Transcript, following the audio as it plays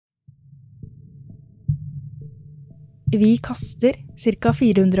Vi kaster ca.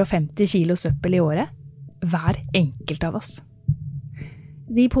 450 kilo søppel i året, hver enkelt av oss.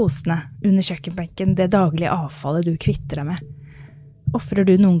 De posene under kjøkkenbenken, det daglige avfallet du kvitter deg med, offrer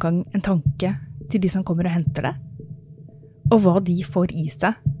du noen gang en tanke til de som kommer og henter det? Og hva de får i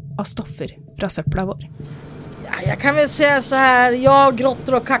seg av stoffer fra søppla vår? Ja, jag kan väl säga så här, jag,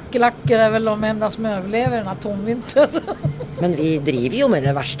 grotter och kackelacker är väl de enda som överlever den här tomvintern. Men vi driver jo med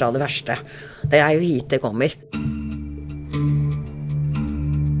det verste av det verste. Det er jo hit det kommer.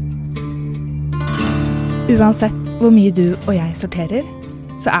 Uansett hvor mye du og jeg sorterer,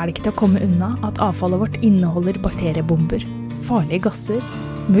 så er det ikke til å komme unna at avfallet vårt inneholder bakteriebomber, farlige gasser,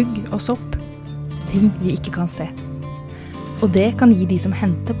 mugg og sopp, ting vi ikke kan se. Og det kan gi de som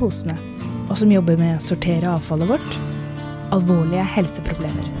henter posene, og som jobber med å sortere avfallet vårt, alvorlige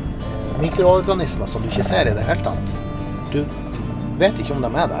helseproblemer. Mikroorganismer som du ikke ser i det hele tatt. Du vet ikke om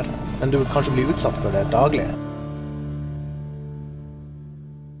de er der, men du kanskje blir utsatt for det daglig.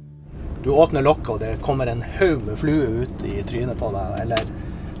 Du åpner lokket, og det kommer en haug med flue ut i trynet på deg, eller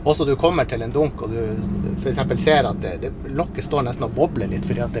også du kommer til en dunk, og du for eksempel ser at lokket står nesten og bobler litt,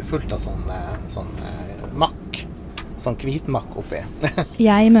 fordi at det er fullt av sånn makk, sånn hvitmakk oppi.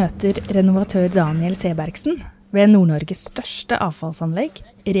 Jeg møter renovatør Daniel Sebergsen ved Nord-Norges største avfallsanlegg,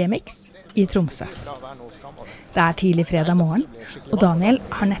 Remix, i Tromsø. Det er tidlig fredag morgen, og Daniel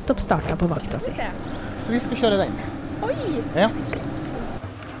har nettopp startet på vakta si. Så vi skal kjøre den. Oi! Ja.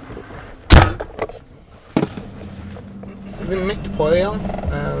 Vi er midt på øya,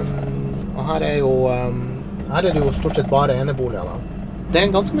 og her er det jo stort sett bare eneboliger da. Det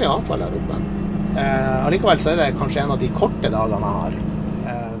er ganske mye avfall her oppe. Allikevel så er det kanskje en av de korte dagene jeg har.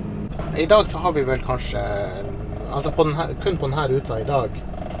 I dag så har vi vel kanskje, altså kun på denne ruta i dag,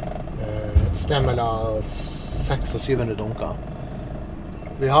 et sted mellom 600 og 700 dunker.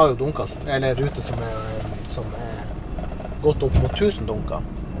 Vi har jo dunker, eller ruter som er gått opp mot 1000 dunker.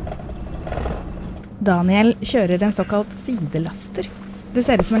 Daniel kjører en såkalt sidelaster. Det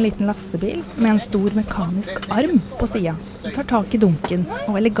ser ut som en liten lastebil med en stor mekanisk arm på siden, som tar tak i dunken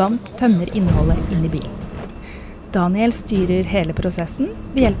og elegant tømmer innholdet inn i bilen. Daniel styrer hele prosessen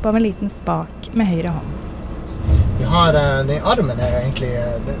ved hjelp av en liten spak med høyre hånd. Den armen er egentlig,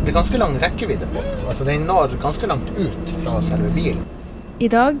 det er ganske lang rekkevidde på. Altså den når ganske langt ut fra selve bilen.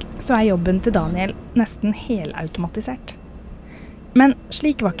 I dag så er jobben til Daniel nesten helautomatisert. Men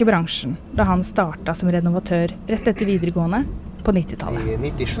slik var ikke bransjen da han startet som renovatør rett etter videregående på 90-tallet. I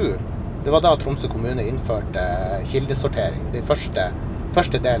 97, det var da Tromsø kommune innførte kildesortering, den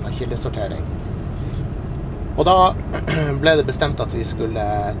første delen av kildesortering. Og da ble det bestemt at vi skulle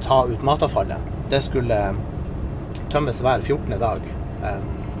ta ut matavfallet. Det skulle tømmes hver 14. dag.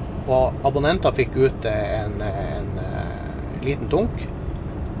 Og abonnenter fikk ut en liten dunk.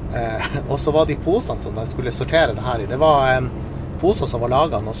 Og så var de posene som de skulle sortere det her i, det var poser som var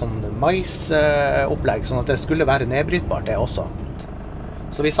laget noe sånn maisopplegg, sånn at det skulle være nedbrytbart det også.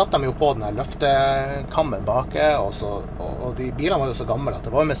 Så vi satte dem jo på den her løftekammen bake, og de bilene var jo så gamle at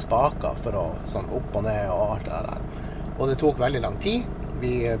det var jo med spaker for å sånn opp og ned og alt det der. Og det tok veldig lang tid.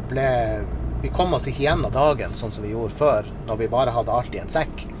 Vi kom oss ikke igjen av dagen sånn som vi gjorde før, når vi bare hadde alt i en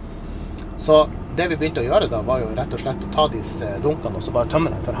sekk. Så det vi begynte å gjøre da, var jo rett og slett å ta disse dunkene og så bare tømme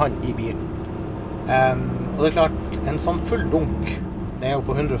dem for hånd i bilen. Og det er klart, en sånn full dunk, det er jo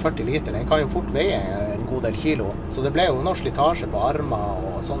på 140 liter, den kan jo fort veie en god del kilo, så det ble jo noe slitasje på armer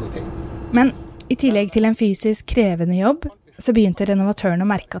og sånne ting. Men i tillegg til en fysisk krevende jobb, så begynte renovatørene å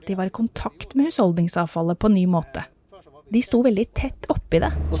merke at de var i kontakt med husholdningsavfallet på en ny måte. De sto veldig tett oppi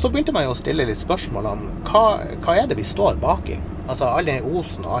det. Og så begynte man jo å stille litt spørsmål om hva er det vi står bak i? Altså all den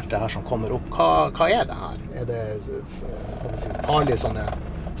osen og alt det her som kommer opp, hva er det her? Er det farlige sånne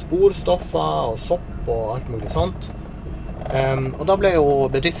sporstoffer og sopp og alt mulig sånt? Og da ble jo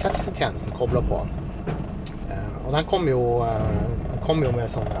bedriftshelsetjenesten koblet på. Og den kom jo med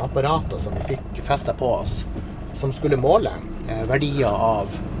sånne apparater som vi fikk festet på oss, som skulle måle verdier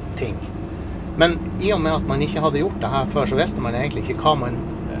av ting. Men i og med at man ikke hadde gjort det her før, så visste man egentlig ikke hva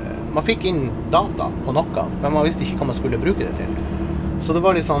man fikk inn data på noe, men man visste ikke hva man skulle bruke det til. Så det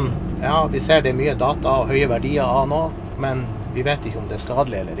var litt sånn, ja, vi ser det er mye data og høye verdier av nå, men vi vet ikke om det er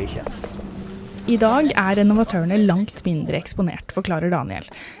skadelig eller ikke. I dag er renovatørene langt mindre eksponert, forklarer Daniel,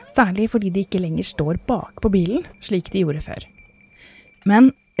 særlig fordi de ikke lenger står bak på bilen, slik de gjorde før.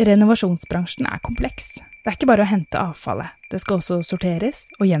 Men renovasjonsbransjen er kompleks. Det er ikke bare å hente avfallet, det skal også sorteres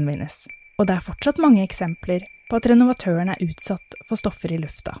og gjenvinnes. Og det er fortsatt mange eksempler på at renovatøren er utsatt for stoffer i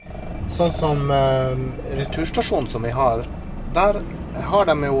lufta. Sånn som returstasjonen som vi har, der har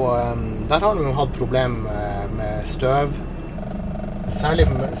de jo hatt problem med støv.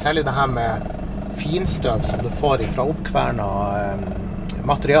 Særlig det her med finstøv som du får fra oppkverna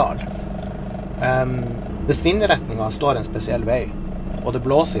material. Hvis vindretningen står en spesiell vei, og det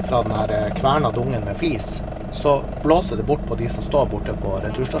blåser fra den her kverna dungen med flis, så blåser det bort på de som står borte på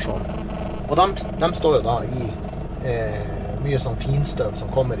returstasjonen. Og de står jo da i mye sånn finstøv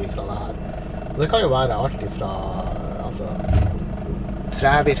som kommer ifra det her. Og det kan jo være alt ifra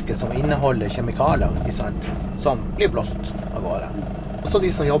trevirke som inneholder kjemikalier, som blir blåst av gårde. Også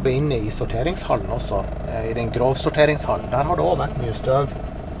de som jobber inne i sorteringshallen også, i den grovsorteringshallen, der har det også vært mye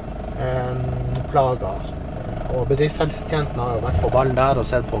støvplager. Og bedriftshelsetjenesten har jo vært på ballen der og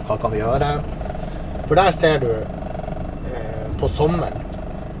sett på hva kan vi gjøre. For der ser du på sommeren,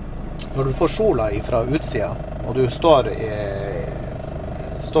 når du får sola fra utsida, og du står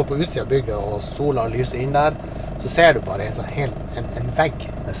på utsida av bygget og sola lyser inn der, så ser du bare en vegg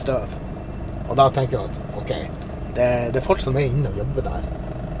med støv. Og da tenker jeg at ok, det er folk som er inne og jobber der.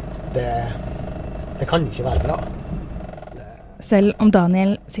 Det kan ikke være bra. Selv om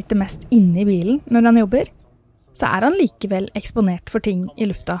Daniel sitter mest inne i bilen når han jobber, så er han likevel eksponert for ting i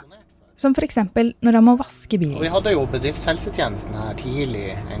lufta. Som for eksempel når han må vaske bilen. Og vi hadde jo bedriftshelsetjenesten her tidlig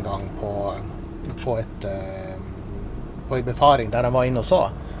en gang på en befaring der han var inne og så.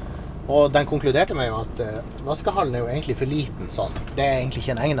 Og den konkluderte med jo at vaskehallen er jo egentlig for liten sånn. Det er egentlig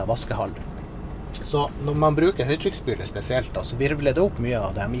ikke en egnet vaskehall. Så når man bruker høytrykksspyler spesielt, da, så virvler det opp mye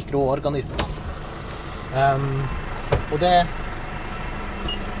av de mikroorganismene. Og det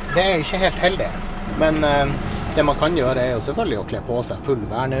er ikke helt heldig. Men det man kan gjøre er jo selvfølgelig å kle på seg full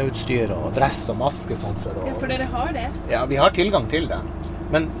verneutstyr og dress og maske sånn for å... Ja, for dere har det? Ja, vi har tilgang til det.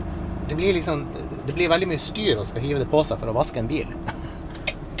 Men det blir veldig mye styr å skal hive det på seg for å vaske en bil.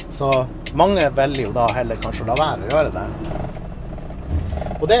 Så mange velger jo da heller kanskje å la være å gjøre det.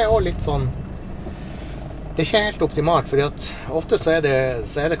 Og det er også litt sånn, det er ikke helt optimalt, fordi at ofte så er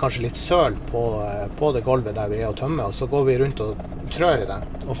det kanskje litt søl på det gulvet der vi er og tømmer, og så går vi rundt og trør i det,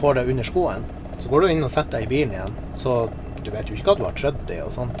 og får det under skoen. Så går du inn og setter deg i bilen igjen, så du vet jo ikke hva du har trødd i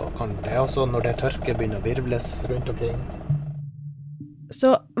og sånt, og kan det også når det tørker begynner å virvles rundt omkring.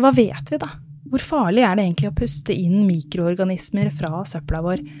 Så hva vet vi da? Hvor farlig er det egentlig å puste inn mikroorganismer fra søpla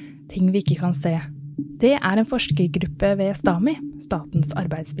vår, ting vi ikke kan se? Det er en forskergruppe ved STAMI, Statens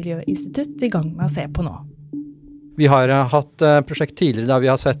arbeidsmiljøinstitutt, i gang med å se på nå. Vi har hatt prosjekt tidligere der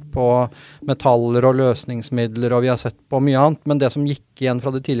vi har sett på metaller og løsningsmidler, og vi har sett på mye annet, men det som gikk igjen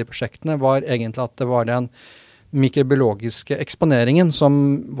fra de tidligere prosjektene var egentlig at det var den mikrobiologiske eksponeringen som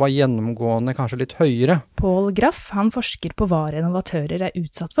var gjennomgående kanskje litt høyere. Pål Graff, han forsker på hva renovatører er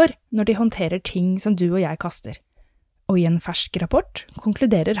utsatt for når de håndterer ting som du og jeg kaster. Og i en fersk rapport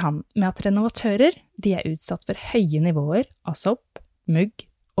konkluderer han med at renovatører de er utsatt for høye nivåer av sopp, mugg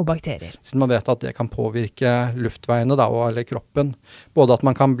og bakterier. Siden man vet at det kan påvirke luftveiene da, eller kroppen. Både at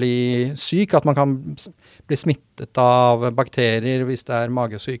man kan bli syk, at man kan bli smittet av bakterier hvis det er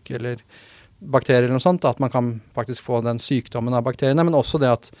magesyke eller bakterier eller noe sånt, at man kan faktisk få den sykdommen av bakteriene, men også det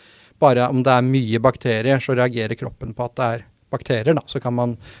at bare om det er mye bakterier, så reagerer kroppen på at det er bakterier, da. Så kan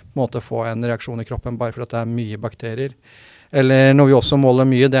man på en måte få en reaksjon i kroppen bare for at det er mye bakterier. Eller noe vi også måler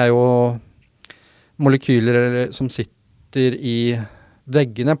mye, det er jo molekyler som sitter i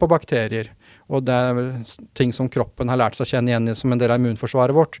veggene på bakterier. Og det er ting som kroppen har lært seg å kjenne igjen som en del av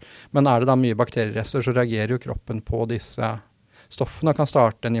immunforsvaret vårt. Men er det da mye bakterierester, så reagerer jo kroppen på disse stoffene og kan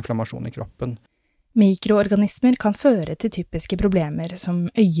starte en inflammasjon i kroppen. Mikroorganismer kan føre til typiske problemer som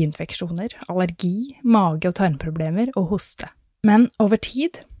øyeinfeksjoner, allergi, mage- og tarmproblemer og hoste. Men over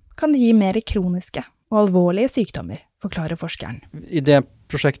tid kan det gi mer kroniske og alvorlige sykdommer, forklarer forskeren. I det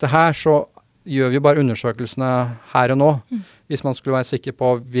prosjektet her så gjør vi bare undersøkelsene her og nå. Hvis man skulle være sikker på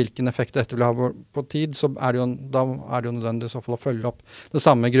hvilken effekt dette vil ha på tid, så er det jo nødvendig i så fall å følge opp det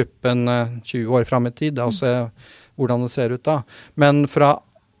samme gruppen 20 år frem i tid, og se hvordan det ser ut da. Men fra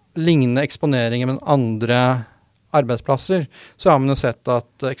lignende eksponeringer med andre arbeidsplasser, så har man jo sett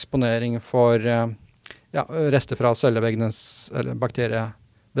at eksponering for rester fra celleveggene, eller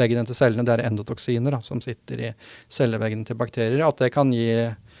bakterieveggene til cellene, det er endotoksiner da, som sitter i celleveggene til bakterier, at det kan gi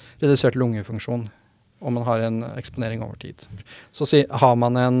redusert lungefunksjon om man har en eksponering over tid. Så har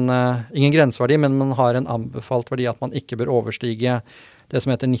man ingen grenseverdi, men man har en anbefalt verdi at man ikke bør overstige det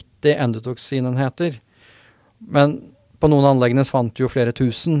som heter 90 endotoksinenheter. Men på noen anleggene fant jo flere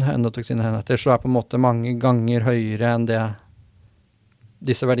tusen endotoksinenheter, så er på en måte mange ganger høyere enn det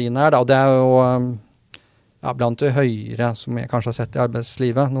disse verdiene er. Da. Og det er jo blant det høyere som jeg kanskje har sett i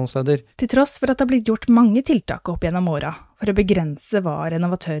arbeidslivet noen steder. Til tross for at det har blitt gjort mange tiltak opp gjennom åra for å begrense hva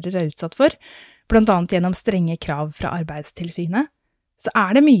renovatører er utsatt for, blant annet gjennom strenge krav fra Arbeidstilsynet, så er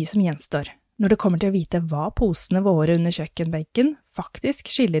det mye som gjenstår når det kommer til å vite hva posene våre under kjøkkenbenken faktisk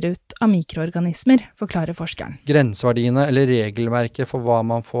skiller ut av mikroorganismer, forklarer forskeren. Grenseverdiene eller regelverket for hva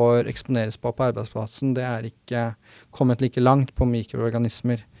man får eksponeres på arbeidsplassen, det er ikke kommet like langt på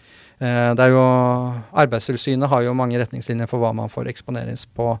mikroorganismer. Det er jo, Arbeidstilsynet har jo mange retningslinjer for hva man får eksponeres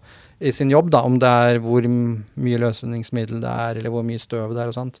på i sin jobb, da, om det er hvor mye løsningsmiddel det er, eller hvor mye støv det er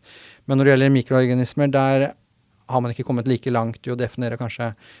og sånt. Men når det gjelder mikroorganismer, der har man ikke kommet like langt i å definere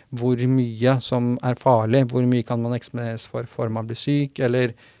kanskje hvor mye som er farlig, hvor mye kan man eksponeres for man blir syk,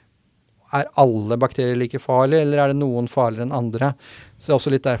 eller er alle bakterier like farlige, eller er det noen farligere enn andre? Så det er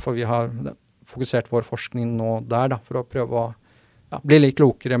også litt derfor vi har fokusert vår forskning nå der, da, for å prøve å bli litt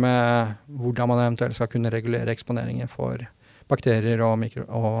klokere med hvordan man eventuelt skal kunne regulere eksponeringer for bakterier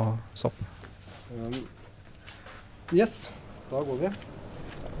og sopp. Yes, da går vi.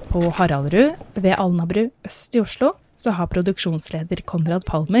 På Haraldrud, ved Alnabru øst i Oslo, så har produksjonsleder Konrad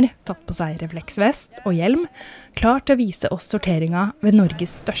Palmer tatt på seg refleksvest og hjelm, klar til å vise oss sorteringa ved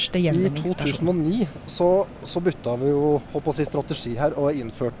Norges største gjenvinningsstasjon. I 2009 så bytta vi jo strategi her og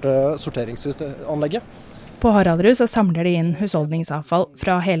innførte sorteringsanlegget. På Haraldrud så samler de inn husholdningsavfall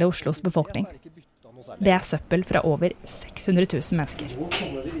fra hele Oslos befolkning. Det er søppel fra over 600 000 mennesker.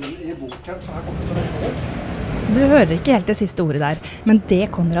 Du hører ikke helt det siste ordet der, men det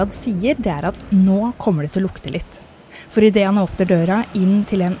Konrad sier, det er at nå kommer det til å lukte litt. For i det han åpner døra inn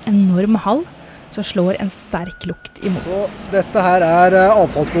til en enorm hall, så slår en sterk lukt imot oss. Så dette her er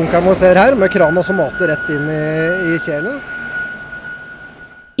avfallsbunkeren vi ser her, med krana som mater rett inn i kjelen.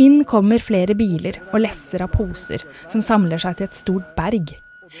 Inn kommer flere biler og lesser av poser som samler seg til et stort berg.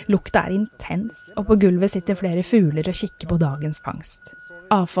 Lukta er intens, og på gulvet sitter flere fugler og kikker på dagens fangst.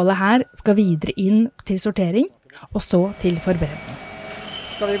 Avfallet her skal videre inn til sortering, og så til forbrenning.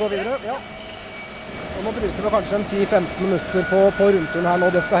 Skal vi gå videre? Ja. Og nå bruker vi kanskje 10-15 minutter på rundturen her nå,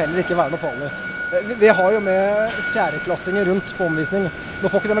 det skal heller ikke være noe farlig. Vi har jo med fjerdeklassinger rundt på omvisning.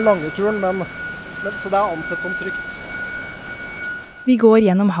 Nå får ikke det med lange turen, men så det er ansett som trygt. Vi går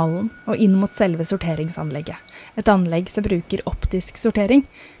gjennom hallen og inn mot selve sorteringsanlegget. Et anlegg som bruker optisk sortering.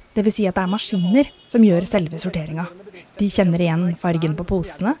 Det vil si at det er maskiner som gjør selve sorteringa. De kjenner igjen fargen på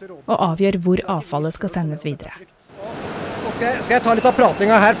posene og avgjør hvor avfallet skal sendes videre. Nå skal jeg ta litt av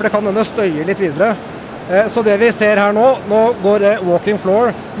pratinga her, for det kan denne støye litt videre. Så det vi ser her nå går walking floor,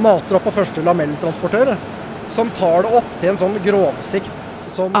 mater opp på første lamelltransportør, som tar det opp til en sånn grovsikt.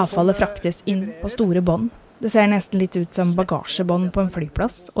 Avfallet fraktes inn på store bånd. Det ser nesten litt ut som bagasjebånd på en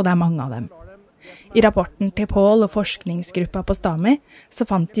flyplass, og det er mange av dem. I rapporten til Pål og forskningsgruppa på Stami, så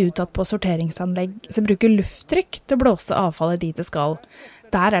fant de ut at på sorteringsanlegg så bruker lufttrykk til å blåse avfallet dit det skal.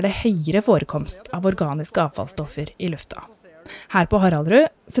 Der er det høyere forekomst av organiske avfallsstoffer i lufta. Her på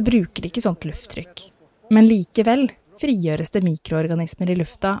Haraldrud så bruker de ikke sånt lufttrykk. Men likevel frigjøres det mikroorganismer i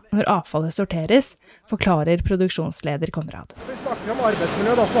lufta når avfallet sorteres, forklarer produksjonsleder Konrad. Når vi snakker om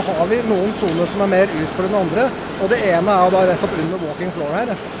arbeidsmiljø, da, så har vi noen zoner som er mer utfordrende enn andre. Og det ene er da rett opp under walking floor her,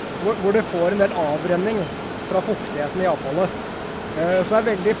 hvor det får en del avrenning fra fuktigheten i avfallet. Så det er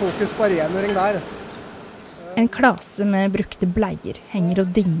veldig fokus på rengjøring der. En klase med brukte bleier henger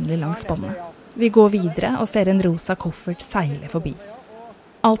og dingler langs båndet. Vi går videre og ser en rosa koffert seile forbi.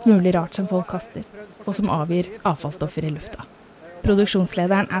 Alt mulig rart som folk kaster, og som avgir avfallsstoffer i lufta.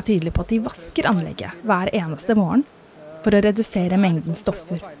 Produksjonslederen er tydelig på at de vasker anlegget hver eneste morgen for å redusere mengden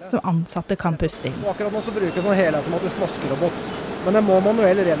stoffer som ansatte kan puste inn. Akkurat nå så bruker vi en helautomatisk vaskerobot, men det må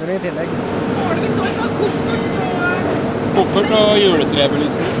manuell rengjøring i tillegg. Vi så en sånn koffert og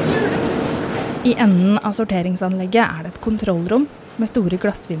juletrebelysning. I enden av sorteringsanlegget er det et kontrollrom med store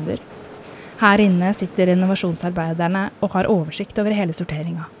glassvinduer. Her inne sitter innovasjonsarbeiderne og har oversikt over hele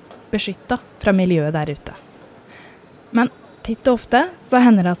sorteringa, beskyttet fra miljøet der ute. Men titt og ofte så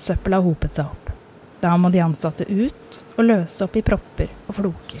hender det at søppel har hopet seg opp. Da må de ansatte ut og løse opp i propper og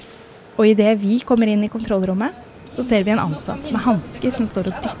floker. Og i det vi kommer inn i kontrollrommet, så ser vi en ansatt med hansker som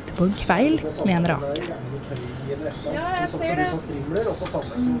står og dytter på en kveil med en rake. Ja, jeg ser det.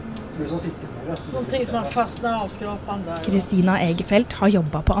 Någonting som har fastnet avskrapan der. Kristina Egerfeldt har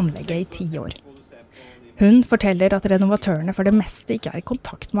jobbet på anlegget i 10 år. Hun forteller at renovatørene for det meste ikke er i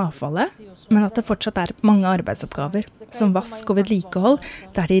kontakt med avfallet, men at det fortsatt er mange arbeidsoppgaver, som vask og vedlikehold,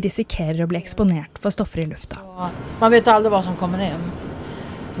 der de risikerer å bli eksponert for stoffer i lufta. Man vet aldrig vad som kommer in.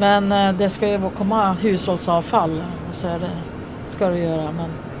 Men det ska ju komma hushållsavfall, så det ska det göra, men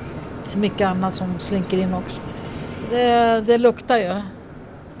mycket annat som slinker in också. Det luktar ju.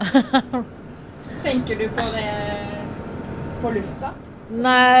 Tenker du på det på lufta?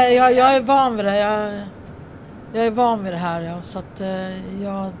 Nej, jag är van vid det. Jag är van vid det här. Ja, så att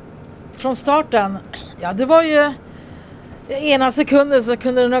jag från starten, ja det var ju Ena sekunden så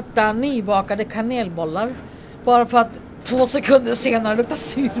kunde det lukta nybakade kanelbollar. Bara för att 2 sekunder senare lukta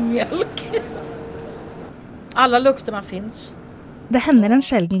surmjölk. Alla lukterna finns. Det hender en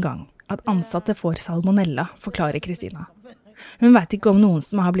sjelden gang at ansatte får salmonella, forklarer Kristina. Hun vet ikke om noen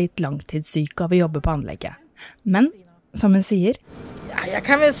som har blitt langtidssyke av å jobbe på anlegget. Men, som hun sier, Ja, jag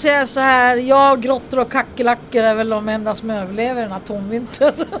kan väl säga så här, jag, grottor och kackelacker är väl de enda som överlever den här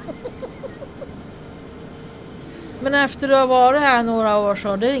tonvinter. Men efter du har varit här några år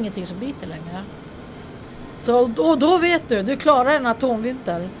så är det ingenting som biter längre. Så då vet du klarar den här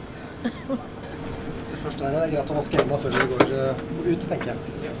tonvinter. Først er det greit å vaske hendene før vi går ut, tenker jeg.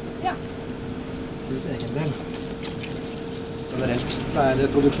 Ja. For sin egen del. Generelt. Det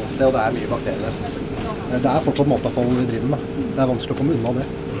er produksjonssted, og det er mye bakterier. Det er fortsatt matavfall vi driver med. Det er vanskelig å komme unna det.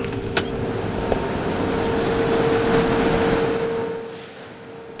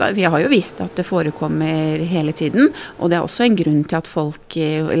 Vi har jo visst at det forekommer hele tiden, og det er også en grunn til at folk,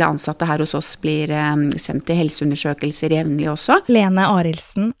 eller ansatte her hos oss, blir sendt til helseundersøkelser jevnlig også. Lene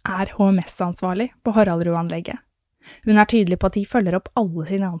Arildsen er HMS-ansvarlig på Haraldrud-anlegget. Hun er tydelig på at de følger opp alle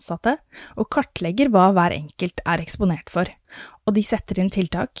sine ansatte, og kartlegger hva hver enkelt er eksponert for. Og de setter inn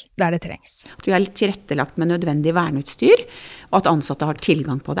tiltak der det trengs. Vi har tilrettelagt med nødvendig verneutstyr, og at ansatte har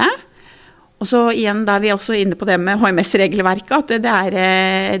tilgang på det. Og så igjen, da er vi også inne på det med HMS-regelverket, at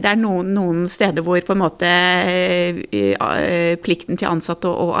det er noen steder hvor på en måte plikten til ansatte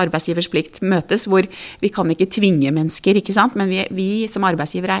og arbeidsgivers plikt møtes, hvor vi kan ikke tvinge mennesker, ikke sant? Men vi som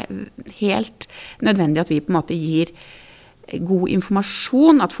arbeidsgiver er helt nødvendig at vi på en måte gir god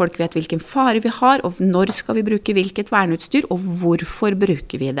informasjon, at folk vet hvilken fare vi har, og når skal vi bruke hvilket verneutstyr, og hvorfor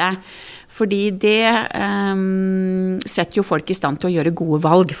bruker vi det. Fordi det setter jo folk i stand til å gjøre gode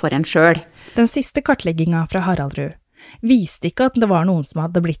valg for en selv. Den siste kartleggingen fra Haraldrud viste ikke at det var noen som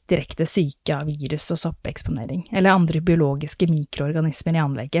hadde blitt direkte syke av virus- og soppeksponering, eller andre biologiske mikroorganismer i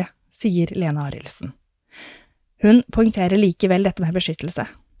anlegget, sier Lene Arildsen. Hun poengterer likevel dette med beskyttelse.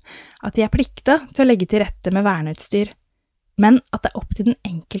 At de er plikta til å legge til rette med verneutstyr, men at det er opp til den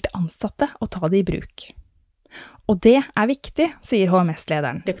enkelte ansatte å ta det i bruk. Og det er viktig, sier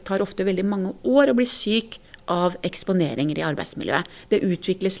HMS-lederen. Det tar ofte veldig mange år å bli syk av eksponeringer i arbeidsmiljøet. Det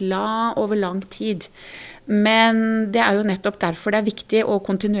utvikles over lang tid. Men det er jo nettopp derfor det er viktig å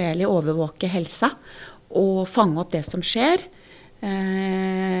kontinuerlig overvåke helsa og fange opp det som skjer.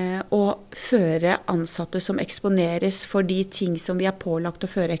 Og føre ansatte som eksponeres for de ting som vi er pålagt å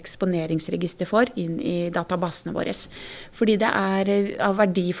føre eksponeringsregister for inn i databasene våre. Fordi det er av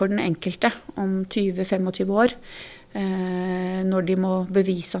verdi for den enkelte om 20-25 år, når de må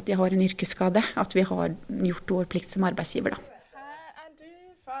bevise at de har en yrkesskade, at vi har gjort vår plikt som arbeidsgiver da.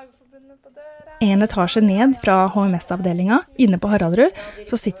 En etasje ned fra HMS-avdelingen, inne på Haraldrud,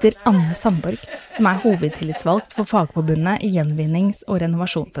 så sitter Anne Sandborg, som er hovedtillitsvalgt for Fagforbundet i Gjenvinnings- og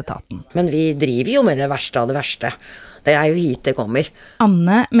renovasjonsetaten. Men vi driver jo med det verste av det verste. Det er jo hit det kommer.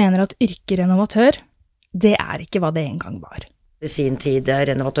 Anne mener at yrket renovatør, det er ikke hva det en gang var. I sin tid,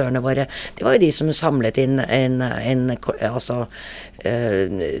 renovatørene våre, det var jo de som samlet inn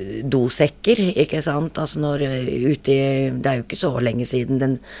dosekker, ikke sant? Altså når det er jo ikke så lenge siden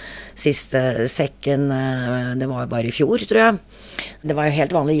den siste sekken, det var jo bare i fjor, tror jeg. Det var jo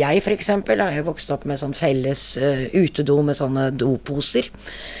helt vanlig. Jeg for eksempel har jo vokst opp med sånn felles utedo med sånne doposer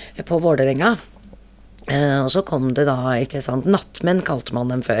på Vålerenga. Og så kom det da, ikke sant, nattmenn kalte man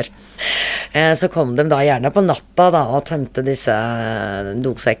dem før. Så kom de da gjerne på natta da og tømte disse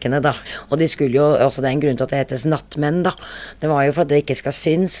dosekkene da. Og de skulle jo, også det er en grunn til at det hetes nattmenn da. Det var jo for at det ikke skal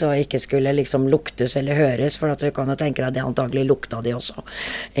synes og ikke skulle liksom luktes eller høres, for at du kan jo tenke deg at det antagelig lukta de også,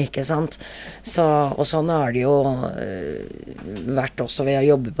 ikke sant. Så, og sånn har det jo vært også ved å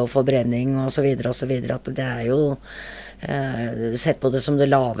jobbe på forbrenning og så videre, at det er jo sett på det som det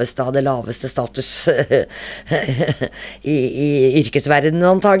laveste av det laveste status i yrkesverdenen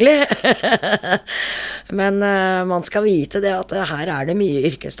antagelig. Men man skal vite det at her er det mye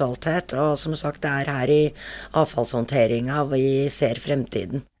yrkesstolthet, og som sagt det er her i avfallshåndteringa vi ser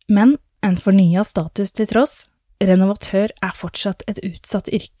fremtiden. Men en fornyet status til tross, renovatør er fortsatt et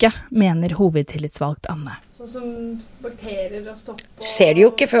utsatt yrke, mener hovedtillitsvalgt Anne. Sånn som bakterier og sopp og... Du ser det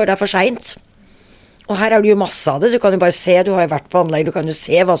jo ikke før det er for sent. Og her er det jo masse av det, du kan jo bare se, du har jo vært på anlegg, du kan jo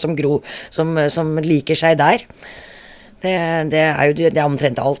se hva som gror, som liker seg der. Det er jo det er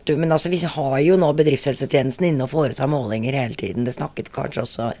omtrent alt, du. Men altså, vi har jo nå bedriftshelsetjenesten inne og foretar målinger hele tiden. Det snakket kanskje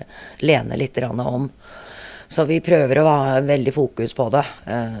også Lene litt om. Så vi prøver å ha veldig fokus på det,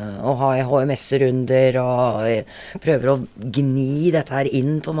 og ha HMS-runder, og prøver å gni dette her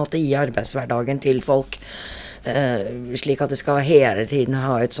inn på en måte i arbeidshverdagen til folk. Slik at det skal hele tiden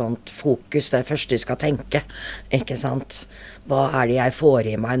ha et sånt fokus, det første de skal tenke, ikke sant? Hva det jeg får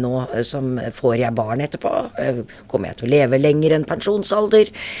i meg nå, får jeg barn etterpå? Kommer jeg til å leve lenger enn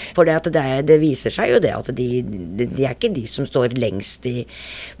pensjonsalder? For det viser seg jo det at de ikke de som står lengst,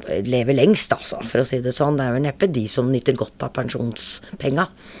 lever lengst altså, for å si det sånn. Det jo neppe de som nyter godt av pensjonspenga.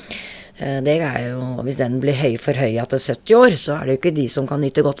 Det jo, hvis den blir for høy etter 70 år, så det jo ikke de som kan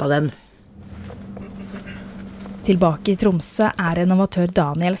nyte godt av den. Tilbake i Tromsø renovatør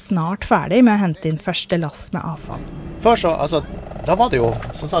Daniel snart ferdig med å hente inn første lass med avfall. Før så, altså, da var det jo,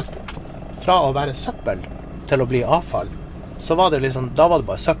 som sagt, fra å være søppel til å bli avfall, så var det liksom, da var det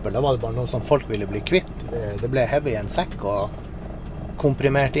bare søppel, da var det bare noe som folk ville bli kvitt. Det ble hevet i en sekk og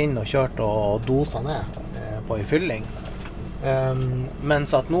komprimert inn og kjørt og dosa ned på en fylling.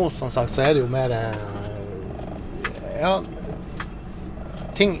 Mens at nå, som sagt, så det jo mer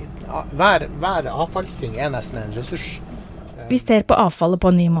ting, hver avfallsting nesten en ressurs. Vi ser på avfallet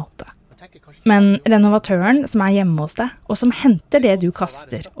på en ny måte. Men renovatøren som hjemme hos deg, og som henter det du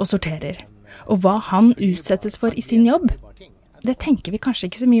kaster og sorterer, og hva han utsettes for i sin jobb, det tenker vi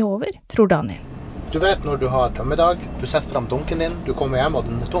kanskje ikke så mye over, tror Daniel. Du vet når du har tømmedag, du setter frem dunken din, du kommer hjem og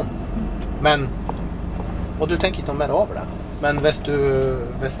den tom. Og du tenker ikke noe mer over det. Men hvis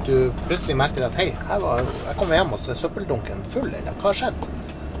du plutselig merker at hei, jeg kommer hjem og så søppeldunken full, eller hva har skjedd?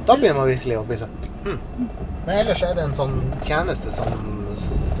 Da begynner man virkelig å bli sånn, Men ellers det en sånn tjeneste som,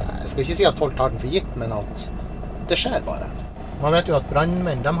 jeg skal ikke si at folk tar den for gitt, men at det skjer bare. Man vet jo at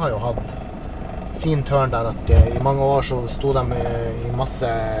brandmenn, de har jo hatt sin tørn der at i mange år så sto de i masse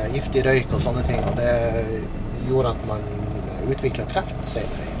giftig røyk og sånne ting, og det gjorde at man utviklet kreft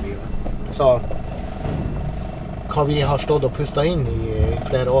senere i livet. Så hva vi har stått og pustet inn i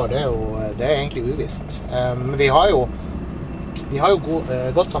flere år, det egentlig uvisst. Men vi har jo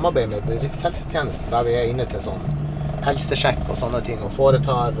godt samarbeid med bedriftshelsetjenesten, der vi inne til sånn helsesjekk og sånne ting, og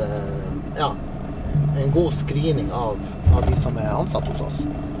foretar en god screening av de som ansatt hos oss.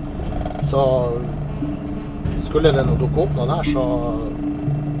 Så skulle det dukke opp noe der, så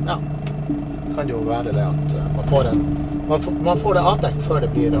kan det jo være det at man får det avdekt før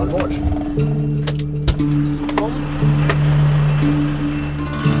det blir alvor. Sånn.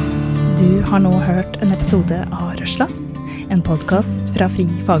 Du har nå hørt en episode av Røsla, en podcast fra Fri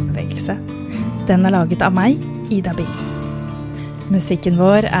Fagbevegelse. Den laget av meg, Ida Bing. Musikken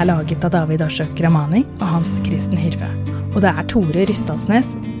vår laget av David Arsøk Ramani og Hans Kristen Hyrve. Og det Tore Rystadsnes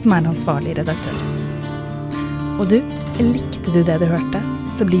som ansvarlig redaktør. Og du, likte du det du hørte,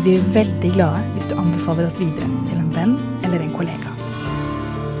 så blir vi veldig glade hvis du anbefaler oss videre til en venn eller en kollega.